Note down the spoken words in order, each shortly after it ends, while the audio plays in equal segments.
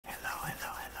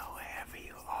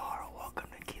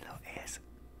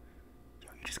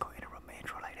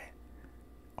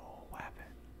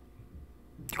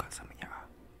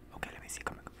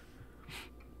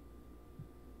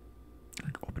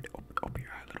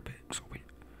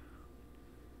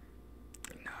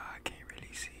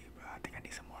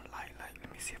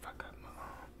see if I got my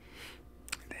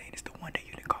dang, it's the one day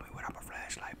you didn't call me without my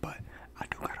flashlight, but I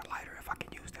do got a lighter if I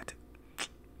can use that to.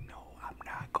 No, I'm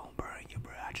not gonna burn you,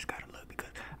 bro. I just gotta look because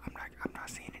I'm not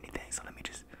seeing anything. So let me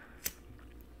just.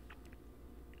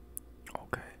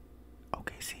 Okay.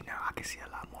 Okay, see now I can see a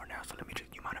lot more now. So let me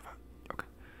just. You mind if I? Okay.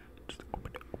 Just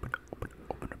open up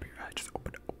your eye. Just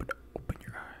open your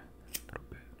eye a little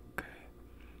bit. Okay.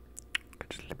 Okay,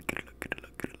 just let me get a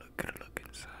look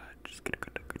inside. Just get a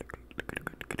good look.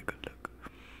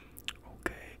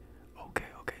 Okay.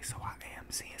 So I am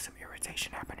seeing some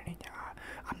irritation happening in your eye.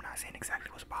 I'm not saying exactly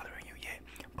what's bothering you yet,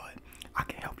 but I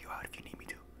can help you out if you need me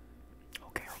to.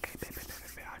 Okay, baby.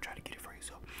 I'll try to get it for you.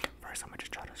 So first, I'm gonna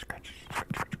just try to scratch it out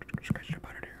of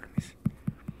there. Let me see.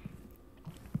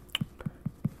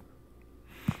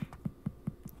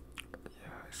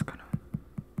 Yeah, it's kind of.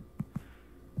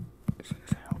 It's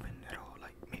helping at all.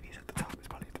 Like maybe it's at the top. It's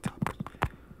probably at the top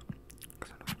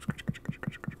because I know some scratch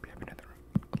be happening at the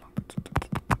along the top.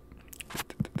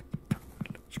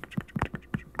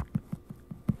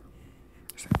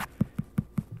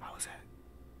 How was that?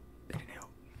 It didn't help.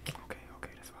 Okay,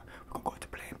 that's fine. We're gonna go to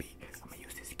plan B. I'm gonna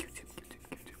use this Q-tip.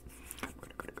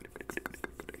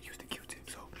 Use the Q-tip.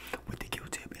 So with the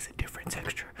Q-tip, it's a different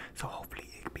texture. So hopefully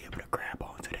it'll be able to grab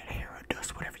onto that hair or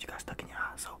dust, whatever you got stuck in your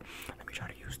eye. So let me try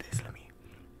to use this. Let me.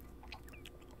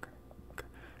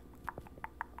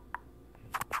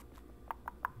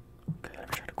 Okay, let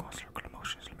me try to go in circular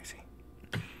motions. Let me see.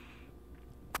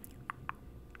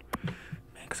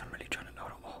 Man, cause I'm really trying to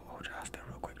hold your eyes there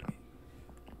real quick. Let me.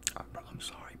 Bro, I'm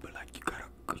sorry, but like you gotta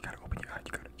open your eye.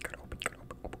 You gotta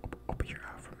open your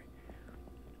eye for me.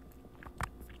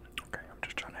 Okay, I'm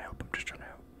just trying to help. Okay.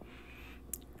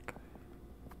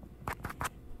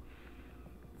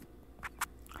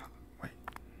 Wait.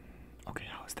 Okay,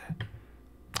 how is that?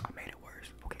 I made it worse.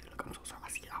 Okay, look, I'm so sorry. I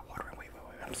see eye watering. Wait.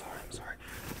 I'm sorry. Let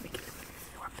me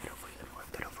wipe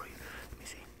that over you. Let me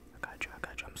see. I got you.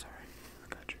 I'm sorry. I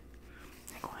got you.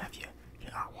 Ain't gonna have your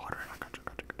eye watering. I got you.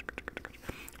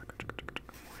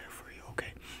 Move that for you.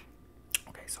 Okay,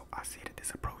 so I see that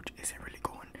this approach isn't really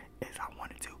going as I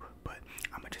wanted to, but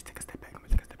I'm gonna just take a step back.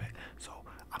 So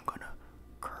I'm gonna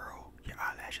curl your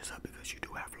eyelashes up because you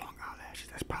do have long eyelashes.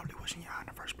 That's probably what's in your eye in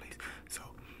the first place. So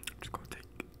I'm just gonna take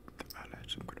the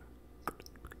eyelashes. I'm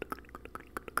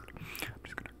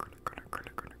just gonna curl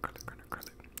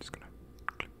it. Just gonna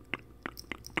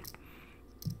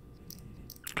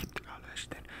clip the eyelash.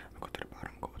 Then I'm gonna go to the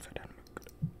bottom, go upside down.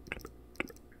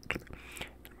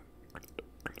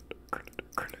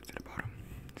 Curl it to the bottom.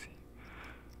 See?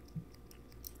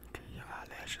 Okay, your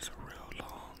eyelashes are real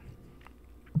long.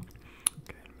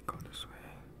 Okay, let me go this way.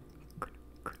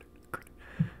 Curl it.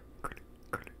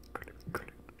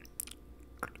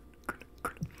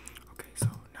 Okay, so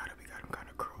now that we got them kind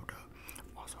of curled up,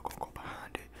 I'm also gonna go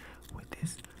behind it with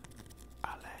this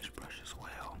eyelash brush as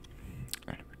well.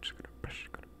 And we're just gonna brush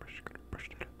it up. Just gonna brush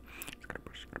it up. Brush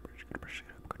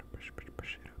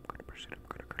it up.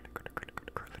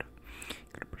 Curl it up.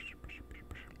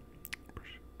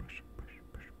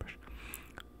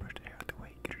 Brush the hair out the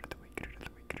way. Get it out the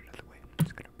way.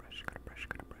 Just gonna brush it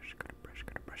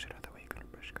out the way.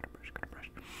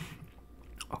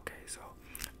 Okay, so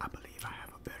I believe I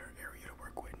have a better area to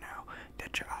work with now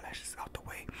that your eyelashes out the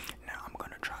way. Now I'm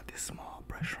gonna try this small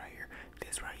brush right here.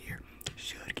 This right here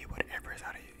should get whatever is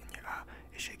out of in your eye.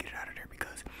 It should get it out of there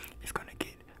because it's gonna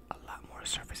get a lot more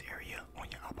surface area on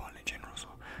your eyeball in general. So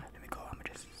let me go. I'm gonna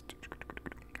just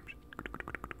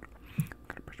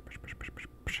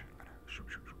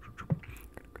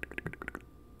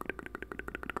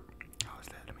how is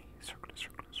that? Let me circle. What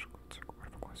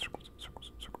if I go in circles?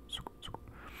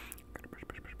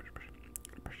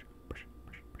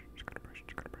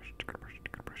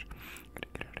 Brush. Gotta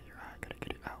get it out of your eye. Gotta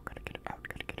get it out.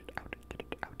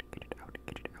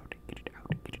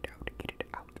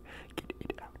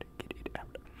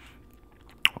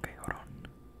 Okay, hold on.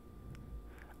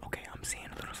 Okay, I'm seeing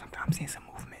a little something. I'm seeing some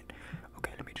movement.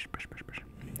 Okay, let me just brush.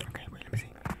 Okay, wait, let me see.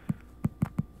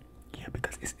 Yeah,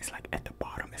 because it's like at the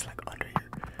bottom. It's like under here.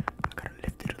 I gotta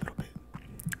lift it a little bit.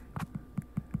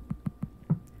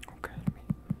 Okay,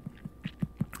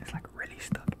 it's like really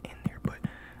stuck in there, but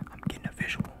I'm getting a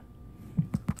visual.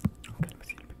 Okay, let me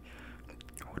see.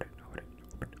 Hold it.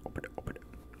 Open it.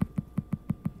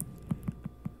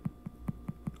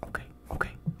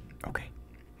 Okay.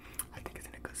 I think it's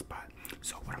in a good spot.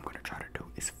 So what I'm gonna try to do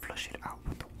is flush it out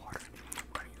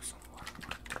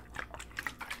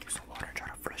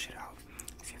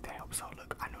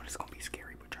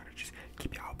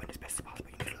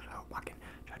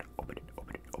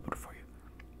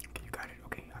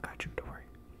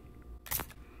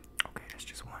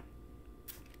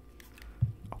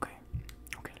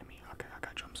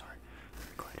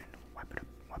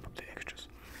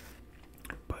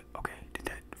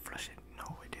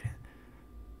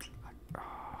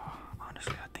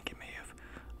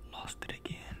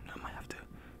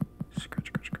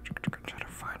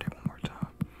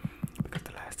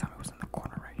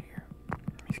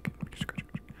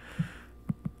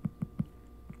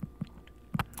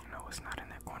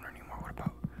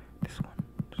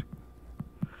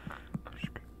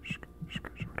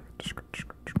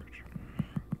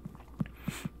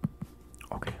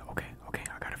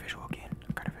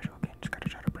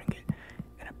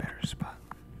better spot.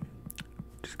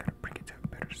 Just gotta bring it to a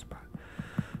better spot.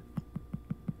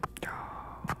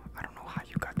 Oh, I don't know how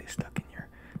you got this stuck in your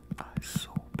eye so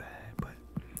bad, but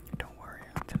don't worry,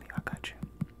 I'm telling you, I got you.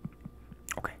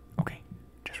 Okay, okay,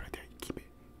 just right there. Keep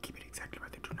it exactly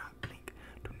right there. Do not blink.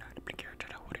 Do not blink. Here, I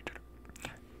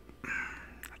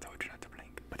told you not to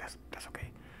blink, but that's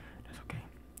okay. That's okay.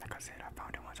 Like I said, I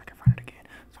found it once. I can find it again.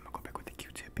 So I'm gonna go back with the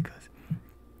Q-tip because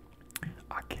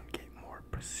I can get more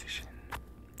precision.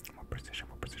 More precision.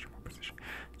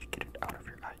 You get it out of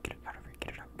your eye. Get it out of here.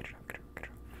 Get it out.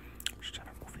 I'm just trying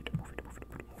to move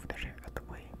that hair out the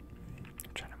way.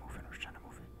 I'm trying to move it.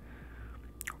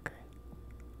 Okay.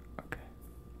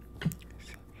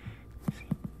 See.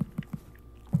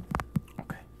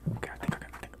 Okay.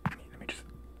 Let me just.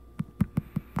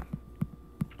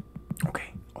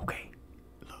 Okay.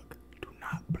 Look, do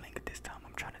not blink this time.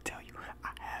 I'm trying to tell you. I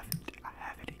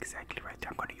have it exactly right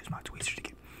there. I'm gonna use my tweezers to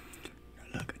get.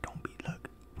 Look,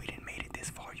 we didn't made it this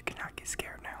far. You cannot get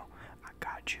scared now. I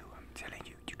got you. I'm telling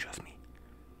you. You trust me.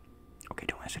 Okay,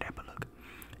 don't answer that, but look.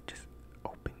 Just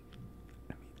open.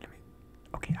 Let me.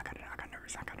 Okay, I got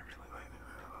nervous. Wait.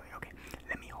 Okay,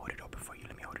 let me hold it open for you.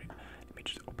 Let me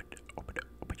just open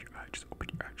your eye. Just open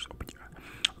your eye.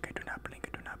 Okay, do not blink.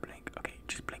 Okay,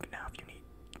 just blink now if you need.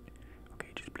 Okay,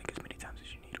 just blink as many times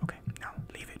as you need. Okay, now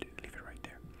leave it right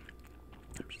there.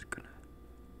 I'm just gonna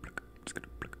pluck.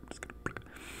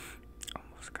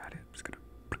 Almost got it. Just gonna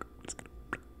pluck.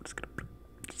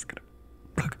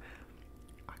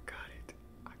 I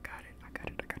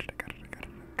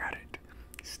got it.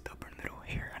 Stubborn little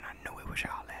hair, and I know it was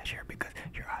your eyelash hair because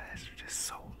your eyelash are just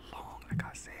so long, like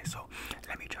I said. So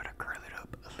let me try to